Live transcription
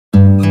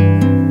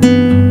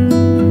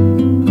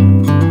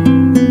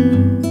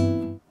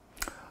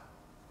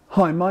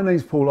Hi, my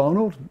name's Paul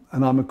Arnold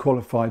and I'm a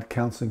qualified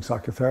counselling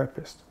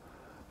psychotherapist.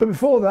 But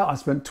before that I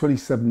spent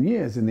 27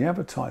 years in the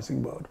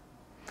advertising world.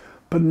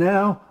 But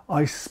now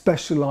I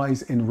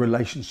specialise in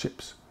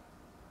relationships.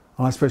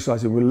 I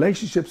specialise in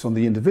relationships on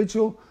the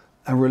individual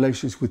and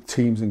relationships with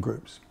teams and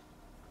groups.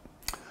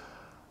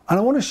 And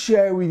I want to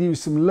share with you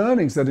some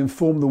learnings that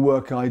inform the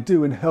work I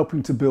do in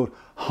helping to build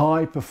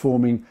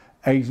high-performing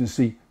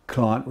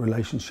agency-client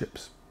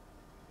relationships.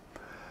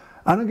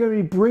 And I'm going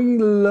to be bringing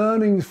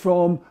learnings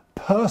from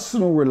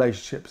personal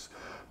relationships,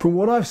 from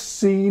what I've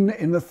seen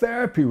in the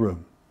therapy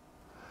room.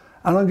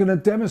 And I'm going to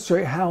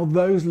demonstrate how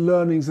those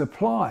learnings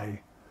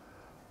apply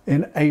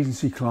in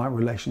agency-client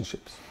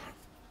relationships.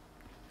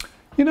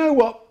 You know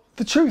what?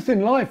 The truth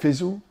in life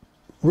is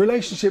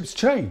relationships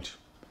change.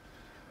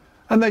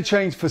 And they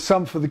change for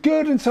some for the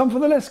good and some for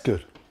the less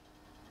good.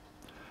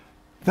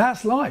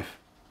 That's life.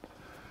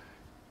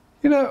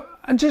 You know,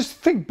 and just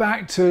think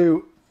back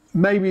to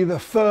maybe the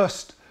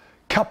first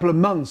couple of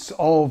months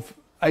of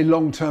a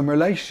long-term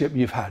relationship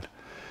you've had.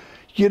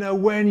 You know,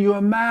 when you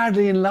are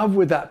madly in love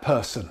with that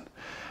person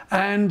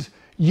and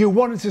you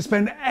wanted to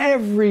spend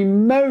every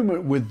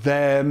moment with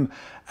them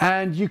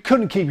and you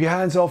couldn't keep your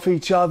hands off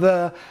each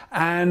other,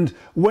 and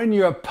when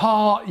you're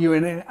apart you're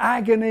in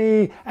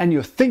agony and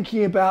you're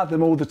thinking about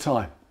them all the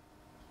time.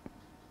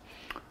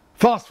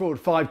 Fast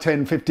forward 5,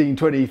 10, 15,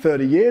 20,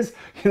 30 years,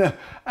 you know,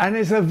 and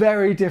it's a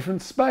very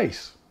different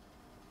space.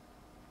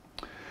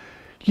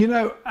 You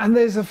know, and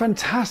there's a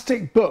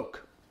fantastic book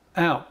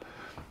out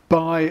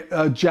by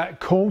Jack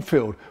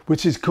Cornfield,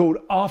 which is called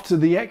After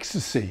the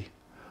Ecstasy,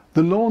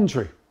 The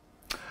Laundry.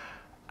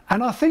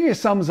 And I think it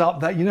sums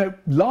up that, you know,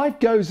 life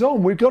goes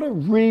on. We've got to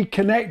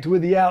reconnect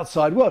with the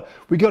outside world.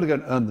 We've got to go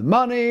and earn the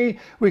money.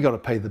 We've got to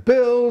pay the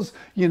bills.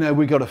 You know,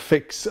 we've got to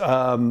fix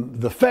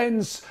the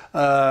fence.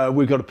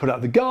 We've got to put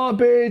out the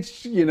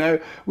garbage. You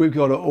know, we've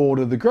got to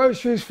order the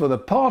groceries for the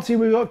party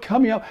we've got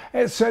coming up,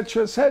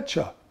 etc.,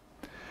 etc.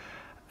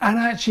 And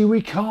actually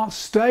we can't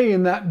stay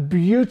in that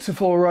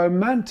beautiful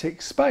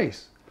romantic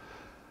space.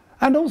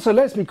 And also,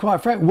 let's be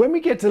quite frank, when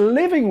we get to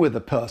living with a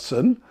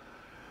person,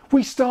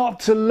 we start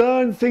to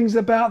learn things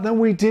about them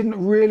we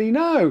didn't really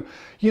know.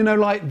 You know,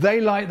 like they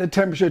like the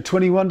temperature at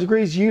 21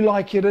 degrees, you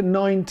like it at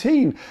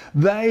 19.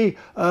 They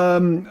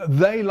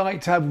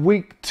like to have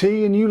weak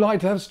tea and you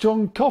like to have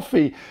strong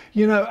coffee,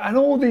 you know, and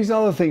all these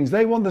other things.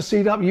 They want the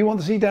seat up, you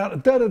want the seat down,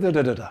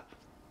 da-da-da-da-da-da.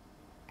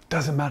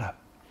 Doesn't matter.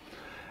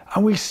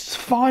 And we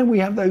find we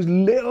have those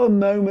little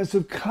moments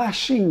of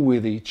clashing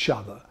with each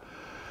other.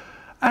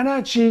 And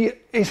actually,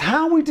 it's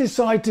how we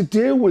decide to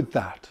deal with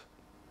that.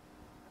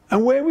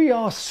 And where we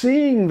are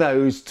seeing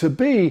those to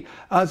be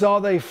as, are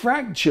they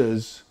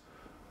fractures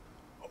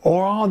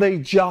or are they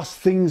just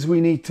things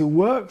we need to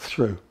work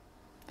through?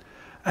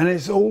 And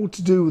it's all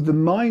to do with the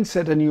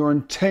mindset and your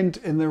intent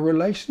in the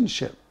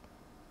relationship,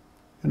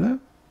 you know?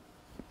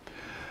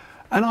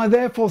 And I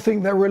therefore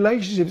think that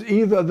relationships,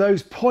 either of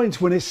those points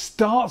when it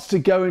starts to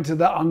go into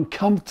that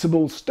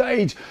uncomfortable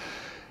stage,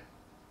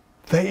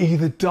 they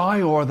either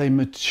die or they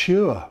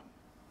mature.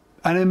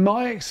 And in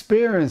my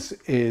experience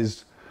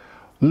is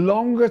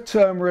longer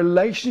term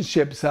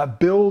relationships that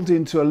build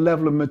into a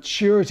level of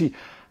maturity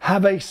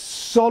have a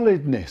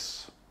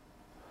solidness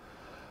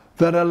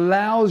that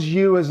allows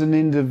you as an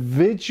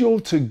individual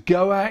to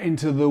go out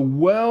into the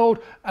world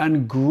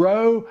and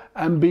grow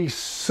and be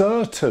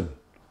certain.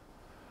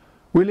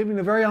 We live in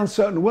a very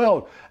uncertain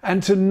world,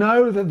 and to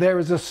know that there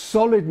is a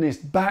solidness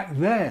back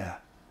there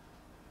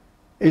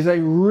is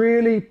a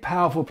really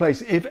powerful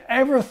place. If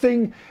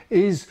everything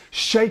is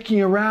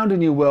shaking around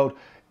in your world,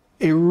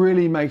 it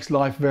really makes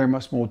life very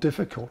much more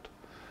difficult.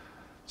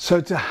 So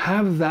to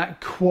have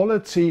that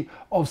quality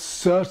of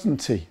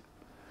certainty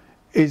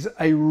is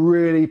a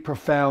really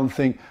profound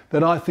thing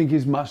that I think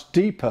is much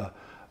deeper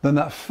than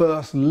that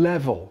first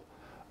level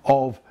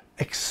of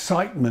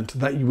excitement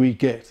that we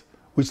get,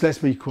 which, let's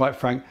be quite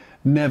frank,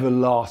 never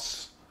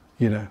lasts,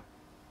 you know.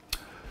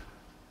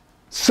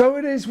 So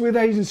it is with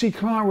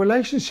agency-client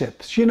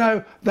relationships. You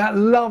know, that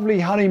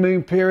lovely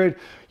honeymoon period,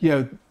 you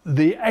know,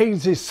 the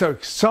agency is so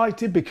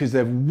excited because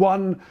they've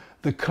won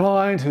the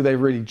client who they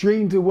really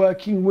dreamed of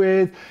working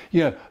with.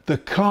 You know, the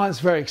client's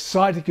very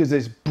excited because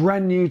there's a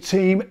brand new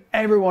team.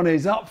 Everyone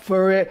is up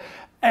for it.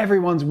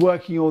 Everyone's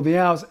working all the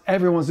hours.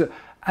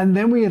 And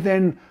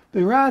then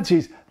the reality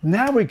is,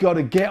 now we've got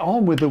to get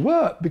on with the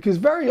work, because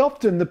very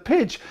often the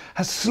pitch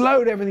has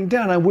slowed everything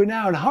down and we're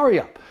now in hurry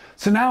up.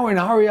 So now we're in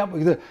hurry up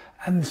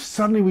and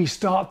suddenly we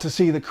start to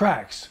see the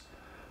cracks.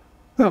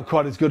 They're not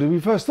quite as good as we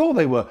first thought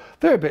they were.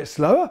 They're a bit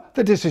slower.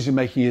 The decision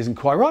making isn't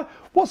quite right.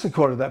 What's the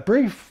quality of that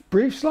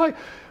briefs like?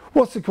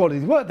 What's the quality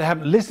of the work? They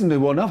haven't listened to it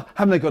well enough.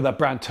 Haven't they got that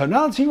brand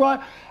tonality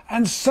right?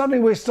 And suddenly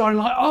we're starting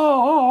like,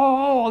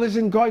 oh, this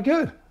isn't quite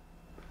good.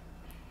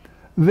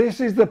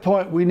 This is the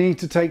point we need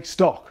to take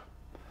stock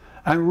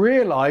and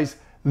realize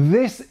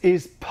this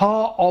is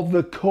part of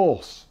the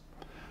course.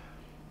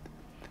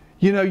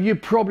 You know,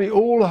 you've probably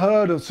all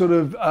heard of sort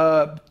of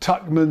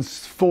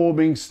Tuckman's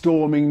forming,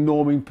 storming,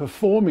 norming,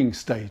 performing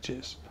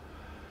stages.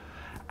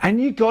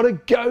 And you've got to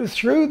go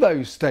through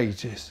those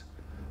stages.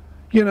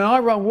 You know, I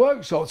run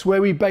workshops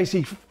where we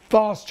basically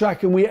fast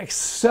track and we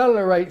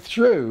accelerate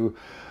through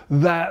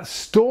that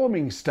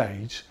storming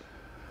stage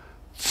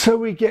so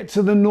we get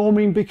to the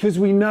norming, because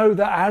we know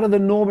that out of the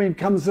norming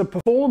comes the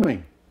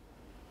performing.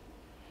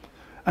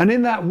 And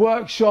in that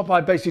workshop, I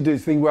basically do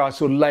this thing where I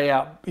sort of lay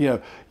out,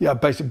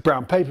 basic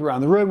brown paper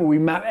around the room, and we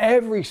map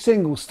every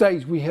single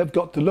stage we have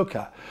got to look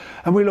at.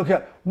 And we look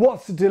at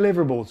what's the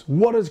deliverables,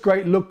 what does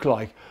great look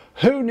like,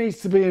 who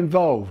needs to be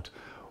involved,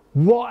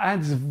 what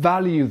adds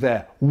value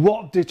there,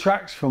 what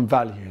detracts from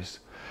values.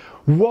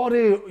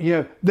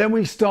 Then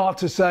we start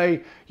to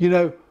say,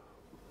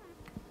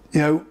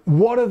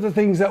 what are the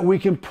things that we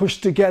can push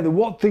together?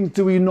 What things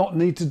do we not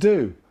need to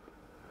do?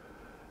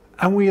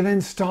 And we then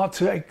start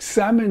to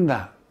examine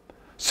that.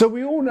 So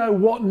we all know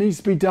what needs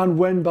to be done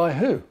when by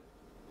who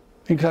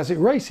in classic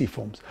racy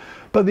forms.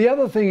 But the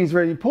other thing is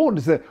very important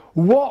is that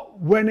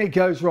when it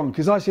goes wrong,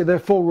 because I say there are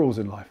 4 rules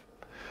in life.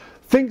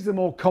 Things are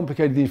more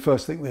complicated than you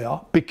first think they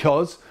are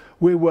because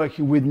we're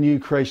working with new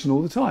creation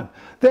all the time.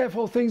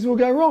 Therefore, things will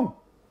go wrong.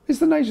 It's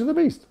the nature of the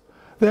beast.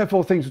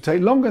 Therefore, things will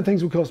take longer and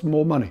things will cost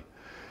more money.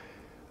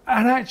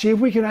 And actually, if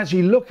we can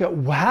actually look at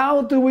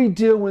how do we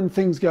deal when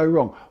things go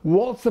wrong?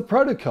 What's the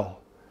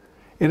protocol?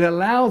 It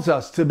allows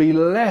us to be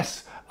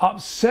less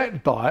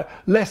upset by it,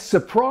 less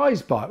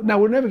surprised by it. Now,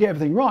 we'll never get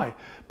everything right,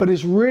 but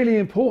it's really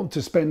important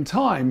to spend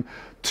time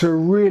to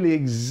really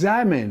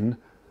examine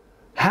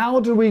how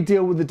do we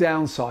deal with the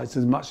downsides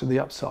as much as the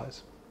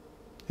upsides,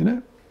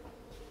 Now,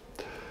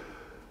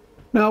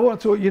 I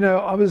want to talk,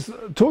 I was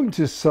talking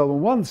to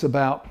someone once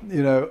about,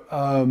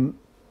 the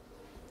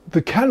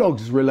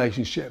Kellogg's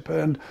relationship,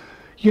 and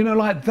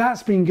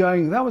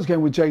that was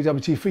going with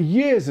JWT for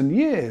years and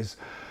years,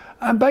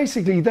 and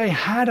basically they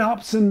had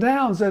ups and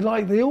downs,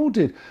 they all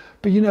did.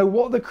 But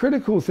what the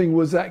critical thing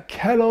was, that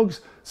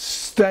Kellogg's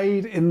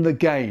stayed in the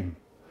game.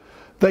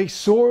 They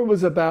saw it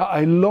was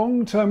about a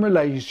long-term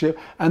relationship,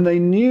 and they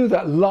knew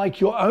that, like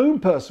your own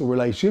personal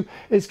relationship,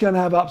 it's going to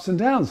have ups and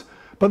downs.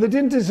 But they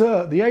didn't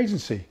desert the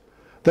agency.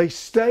 They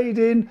stayed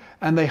in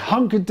and they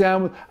hunkered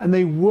down and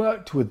they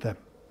worked with them.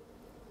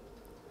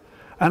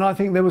 And I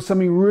think there was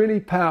something really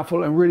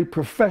powerful and really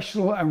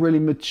professional and really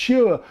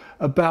mature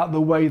about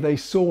the way they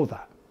saw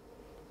that.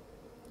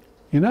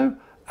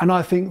 And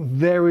I think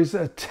there is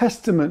a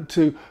testament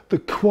to the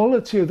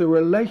quality of the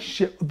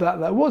relationship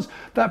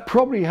that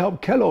probably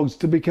helped Kellogg's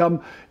to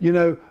become,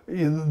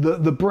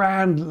 the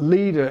brand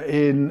leader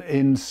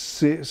in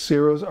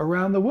cereals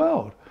around the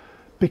world,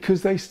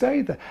 because they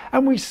stayed there.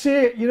 And we see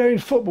it, in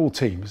football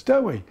teams,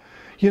 don't we?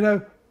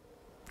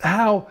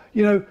 How,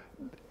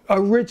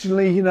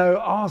 originally,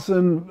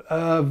 Arsene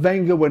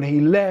Wenger, when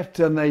he left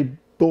and they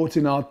brought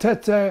in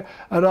Arteta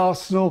at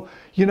Arsenal,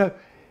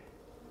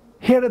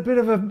 he had a bit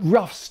of a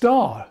rough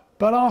start,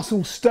 but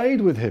Arsenal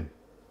stayed with him.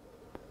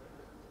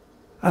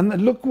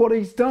 And look what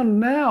he's done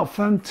now,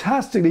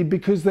 fantastically,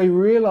 because they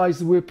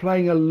realised that we're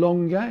playing a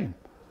long game.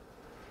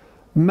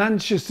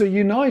 Manchester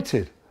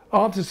United,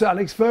 after Sir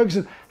Alex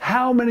Ferguson,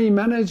 how many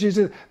managers,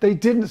 they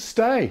didn't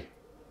stay?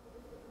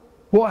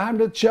 What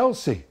happened at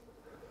Chelsea?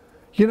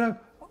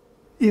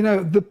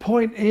 The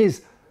point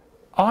is,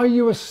 are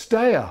you a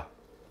stayer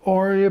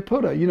or are you a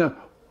putter?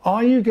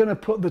 Are you going to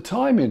put the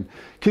time in?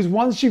 Because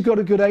once you've got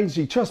a good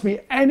agency, trust me,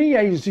 any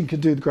agency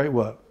can do the great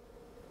work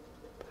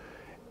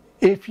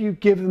if you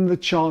give them the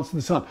chance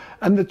and the time.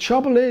 And the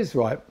trouble is,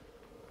 right,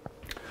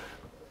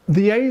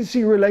 the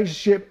agency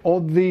relationship or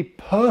the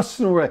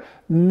personal relationship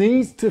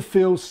needs to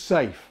feel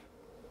safe.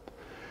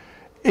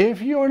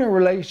 If you're in a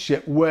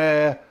relationship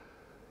where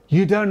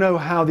you don't know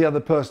how the other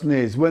person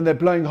is, when they're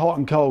blowing hot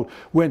and cold,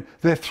 when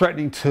they're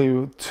threatening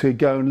to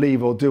go and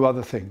leave or do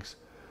other things,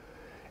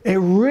 it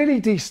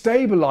really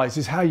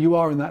destabilizes how you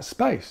are in that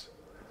space.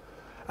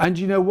 And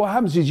what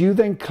happens is you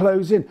then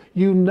close in.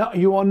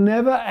 You are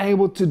never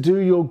able to do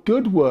your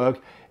good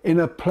work in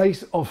a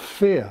place of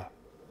fear.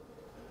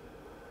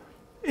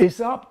 It's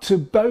up to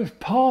both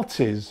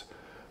parties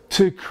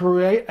to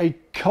create a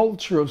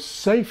culture of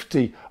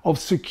safety, of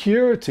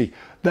security,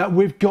 that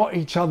we've got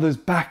each other's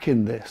back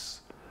in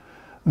this.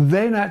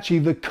 Then actually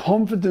the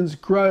confidence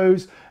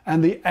grows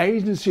and the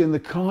agency and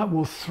the client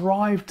will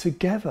thrive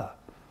together.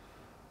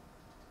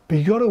 But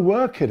you've got to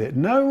work at it.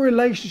 No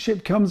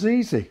relationship comes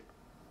easy,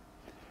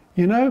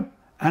 and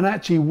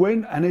actually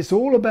and it's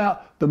all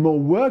about the more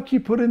work you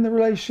put in the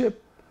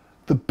relationship,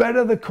 the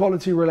better the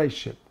quality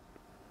relationship.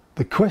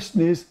 The question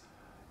is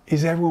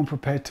everyone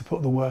prepared to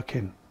put the work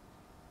in?